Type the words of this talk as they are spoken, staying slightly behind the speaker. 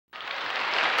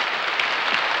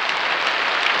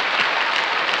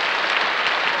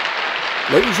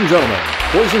Ladies and gentlemen,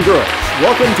 boys and girls,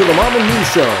 welcome to the Mom and Me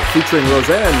Show featuring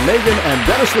Rosanne, Megan, and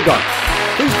Dennis the Duck.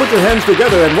 Please put your hands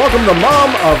together and welcome the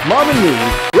mom of Mom and Me,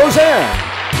 Rosanne.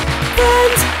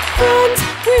 Friends, friends,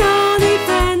 we all need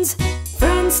friends.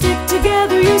 Friends stick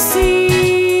together, you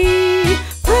see.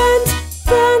 Friends,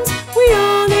 friends, we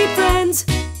all need friends.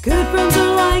 Good friends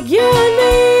are like you and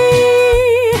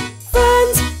me.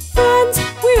 Friends, friends,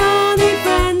 we all need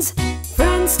friends.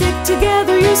 Friends stick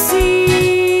together, you see.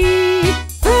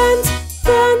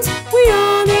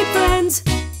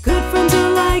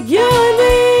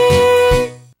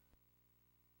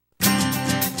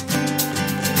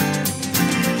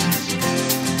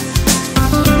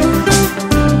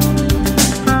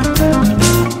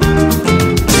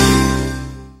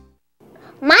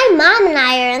 My mom and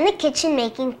I are in the kitchen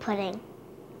making pudding.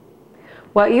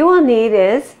 What you will need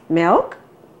is milk,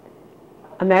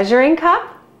 a measuring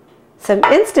cup, some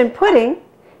instant pudding,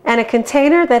 and a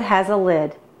container that has a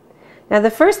lid. Now the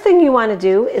first thing you want to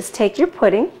do is take your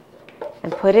pudding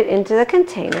and put it into the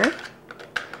container.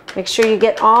 Make sure you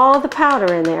get all the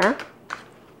powder in there.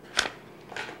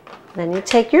 Then you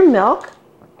take your milk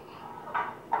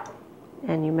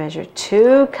and you measure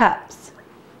 2 cups.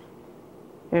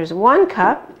 There's 1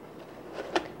 cup.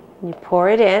 And you pour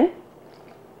it in.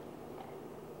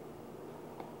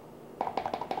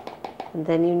 And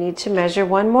then you need to measure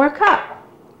 1 more cup.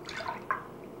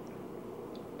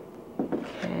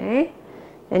 Okay.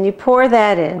 And you pour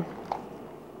that in.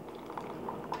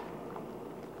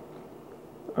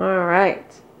 All right.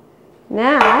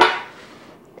 Now,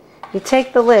 you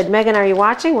take the lid. Megan, are you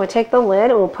watching? We'll take the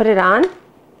lid and we'll put it on.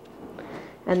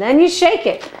 And then you shake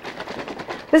it.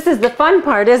 This is the fun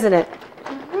part, isn't it?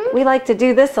 We like to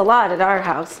do this a lot at our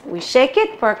house. We shake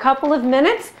it for a couple of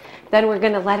minutes, then we're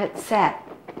going to let it set.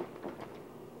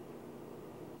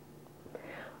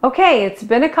 Okay, it's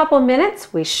been a couple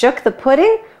minutes. We shook the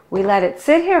pudding. We let it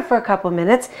sit here for a couple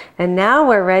minutes, and now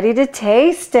we're ready to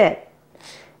taste it.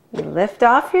 You lift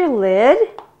off your lid,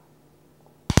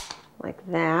 like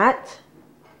that.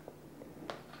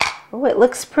 Oh, it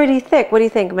looks pretty thick. What do you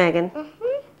think, Megan?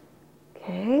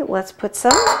 Okay, let's put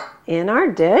some in our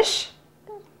dish.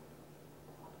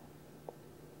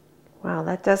 Wow,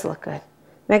 that does look good.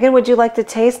 Megan, would you like to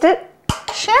taste it?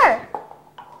 Sure.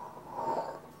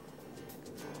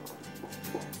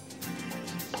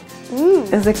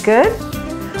 Is it good?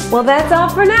 Well, that's all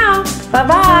for now.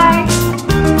 Bye-bye.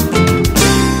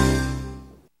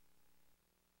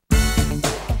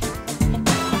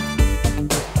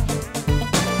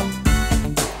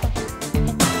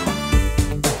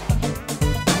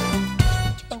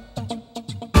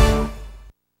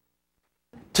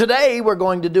 Today we're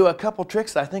going to do a couple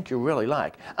tricks I think you'll really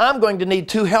like. I'm going to need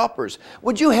 2 helpers.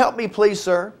 Would you help me please,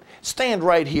 sir? Stand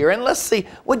right here and let's see.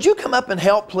 Would you come up and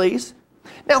help please?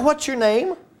 Now what's your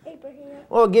name? Abraham.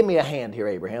 Well, give me a hand here,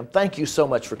 Abraham. Thank you so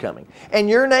much for coming. And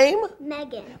your name?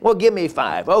 Megan. Well, give me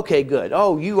 5. Okay, good.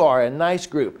 Oh, you are a nice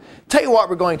group. Tell you what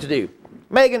we're going to do.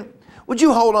 Megan, would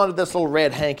you hold on to this little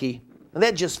red hanky?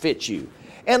 That just fits you.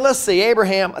 And let's see,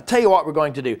 Abraham, I'll tell you what we're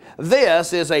going to do.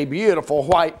 This is a beautiful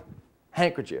white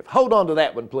handkerchief. Hold on to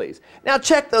that one, please. Now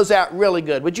check those out really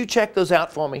good. Would you check those out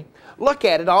for me? Look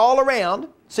at it all around.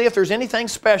 See if there's anything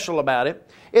special about it.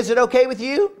 Is it okay with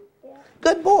you? Yeah.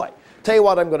 Good boy. Tell you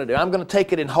what I'm going to do. I'm going to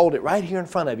take it and hold it right here in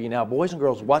front of you. Now, boys and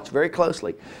girls, watch very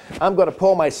closely. I'm going to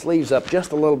pull my sleeves up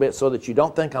just a little bit so that you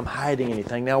don't think I'm hiding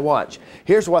anything. Now, watch.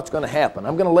 Here's what's going to happen.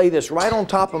 I'm going to lay this right on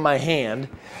top of my hand,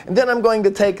 and then I'm going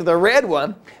to take the red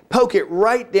one, poke it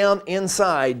right down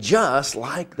inside just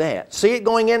like that. See it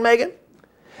going in, Megan?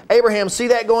 Abraham, see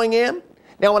that going in?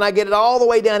 Now, when I get it all the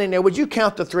way down in there, would you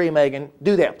count to 3, Megan?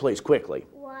 Do that, please, quickly.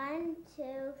 1, 2,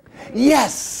 3.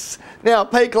 Yes! Now,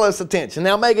 pay close attention.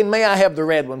 Now, Megan, may I have the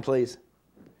red one, please?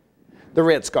 The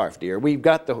red scarf, dear.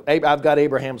 I've got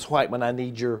Abraham's white one. I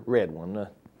need your red one.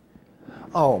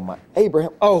 Oh, my,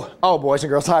 Abraham. Oh, boys and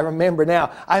girls, I remember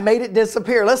now. I made it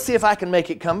disappear. Let's see if I can make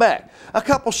it come back. A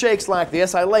couple shakes like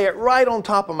this. I lay it right on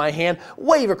top of my hand.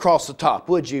 Wave across the top,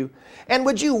 would you? And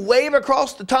would you wave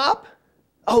across the top?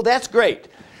 Oh, that's great.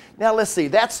 Now, let's see.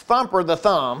 That's Thumper the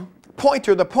thumb,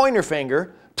 Pointer the pointer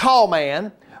finger, Tall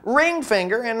man, Ring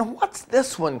finger, and what's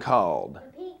this one called?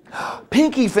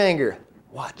 Pinky finger.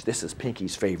 Watch, this is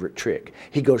Pinky's favorite trick.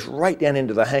 He goes right down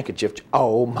into the handkerchief.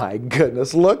 Oh my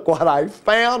goodness, look what I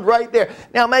found right there.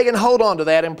 Now Megan, hold on to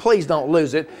that and please don't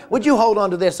lose it. Would you hold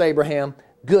on to this, Abraham?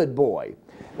 Good boy.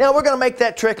 Now we're going to make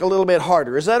that trick a little bit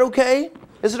harder. Is that okay?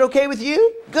 Is it okay with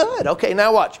you? Good. Okay,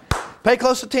 now watch. Pay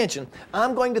close attention.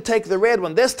 I'm going to take the red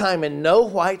one, this time in no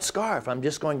white scarf. I'm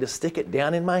just going to stick it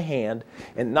down in my hand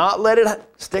and not let it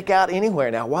stick out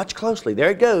anywhere. Now watch closely. There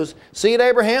it goes. See it,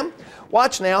 Abraham?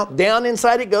 Watch now. Down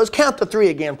inside it goes. Count to 3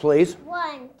 again, please.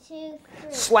 1, 2,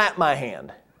 3. Slap my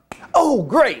hand. Oh,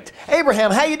 great.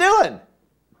 Abraham, how you doing?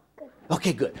 Good.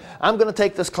 Okay, good. I'm going to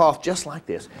take this cloth just like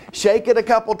this. Shake it a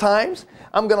couple times.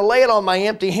 I'm going to lay it on my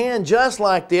empty hand just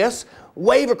like this.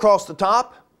 Wave across the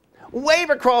top. Wave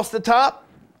across the top.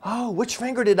 Oh, which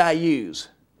finger did I use?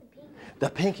 The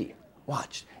pinky.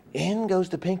 Watch. In goes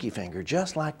the pinky finger,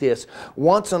 just like this.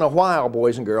 Once in a while,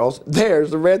 boys and girls,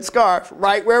 there's the red scarf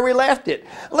right where we left it.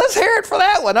 Let's hear it for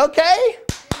that one, okay?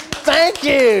 Thank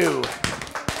you.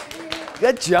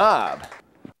 Good job.